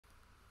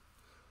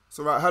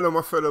So right, hello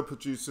my fellow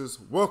producers,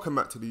 welcome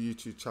back to the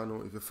YouTube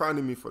channel. If you're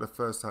finding me for the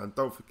first time,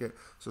 don't forget,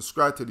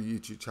 subscribe to the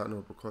YouTube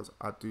channel because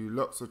I do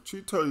lots of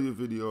tutorial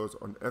videos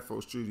on FL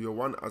Studio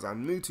 1 as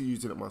I'm new to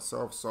using it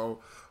myself. So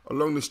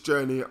along this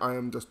journey, I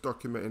am just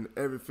documenting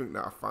everything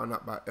that I found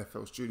out about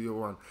FL Studio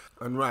 1.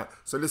 And right,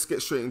 so let's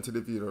get straight into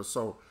the video.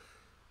 So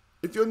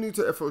if you're new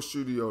to FL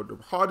Studio, the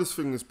hardest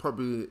thing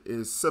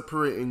is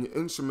separating your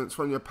instruments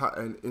from your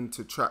pattern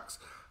into tracks.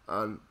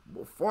 And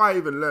before I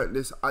even learnt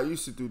this, I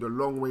used to do the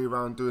long way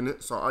around doing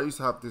it. So I used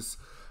to have this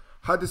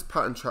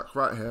pattern track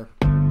right here.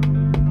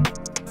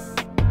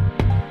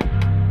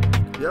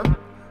 Yeah.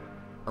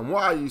 And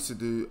what I used to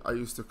do, I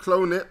used to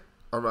clone it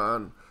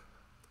around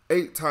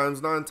 8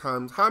 times, 9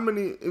 times. How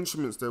many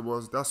instruments there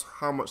was, that's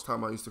how much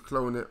time I used to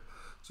clone it.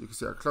 So you can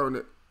see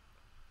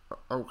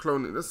I'll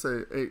clone it, let's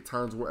say 8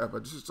 times,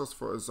 whatever. This is just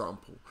for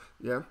example.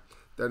 Yeah.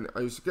 Then I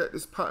used to get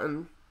this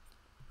pattern,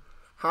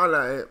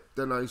 highlight it,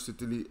 then I used to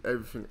delete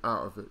everything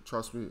out of it.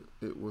 Trust me,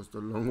 it was the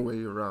long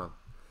way around.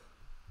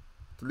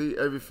 Delete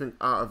everything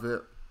out of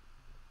it,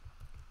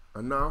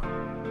 and now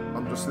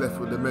I'm just left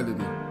with the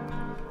melody.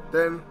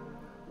 Then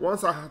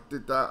once I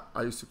did that,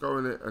 I used to go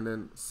in it and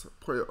then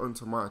put it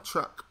onto my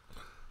track.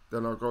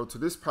 Then I'll go to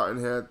this pattern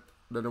here.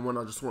 Then when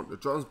I just want the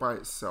drums by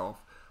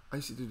itself, I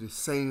used to do the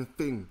same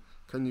thing.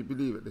 Can you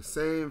believe it? The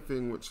same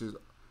thing, which is,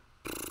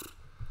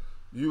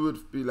 you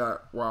would be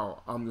like,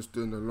 wow, I'm just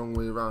doing the long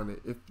way around it.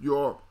 If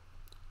you're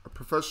a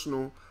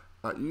professional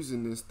at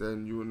using this,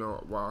 then you will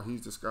know, wow,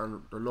 he's just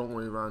going the long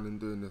way around and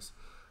doing this.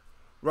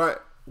 Right,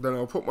 then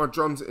I'll put my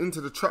drums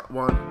into the track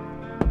 1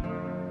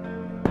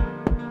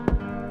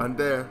 and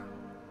there,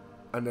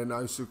 and then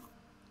I used to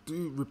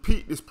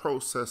repeat this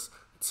process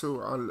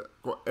till I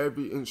got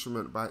every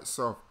instrument by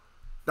itself.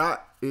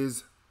 That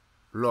is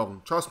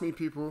long. Trust me,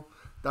 people,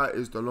 that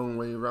is the long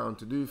way around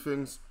to do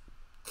things.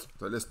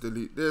 So let's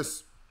delete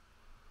this.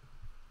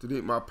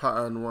 Delete my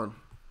pattern 1,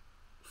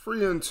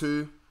 3 and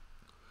 2,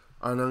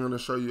 and I'm going to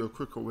show you a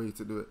quicker way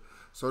to do it.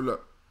 So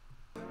look,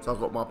 so I've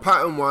got my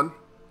pattern 1.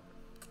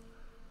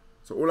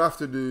 So all I have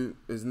to do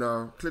is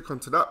now click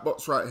onto that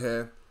box right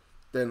here.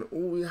 Then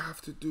all we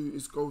have to do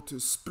is go to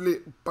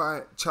split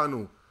by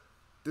channel.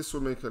 This will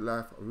make your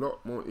life a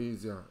lot more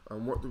easier.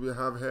 And what do we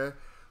have here?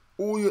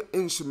 All your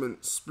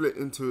instruments split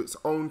into its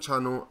own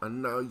channel,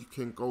 and now you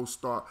can go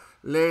start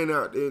laying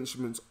out the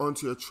instruments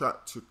onto your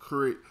track to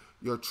create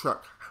your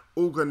track.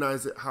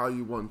 Organize it how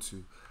you want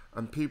to.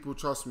 And people,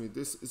 trust me,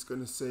 this is going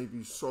to save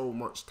you so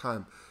much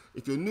time.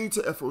 If you're new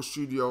to FL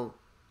Studio,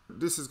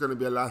 this is going to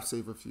be a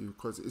lifesaver for you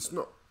because it's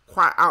not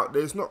quite out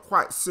there. It's not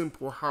quite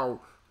simple how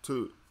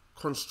to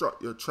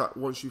construct your track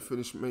once you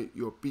finish make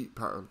your beat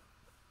pattern.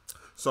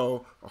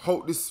 So I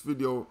hope this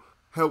video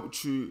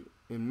helped you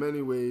in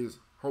many ways.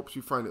 Hope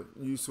you find it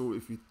useful.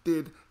 If you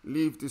did,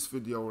 leave this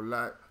video a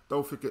like.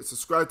 Don't forget,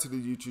 subscribe to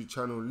the YouTube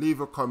channel, leave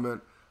a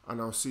comment,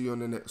 and I'll see you on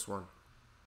the next one.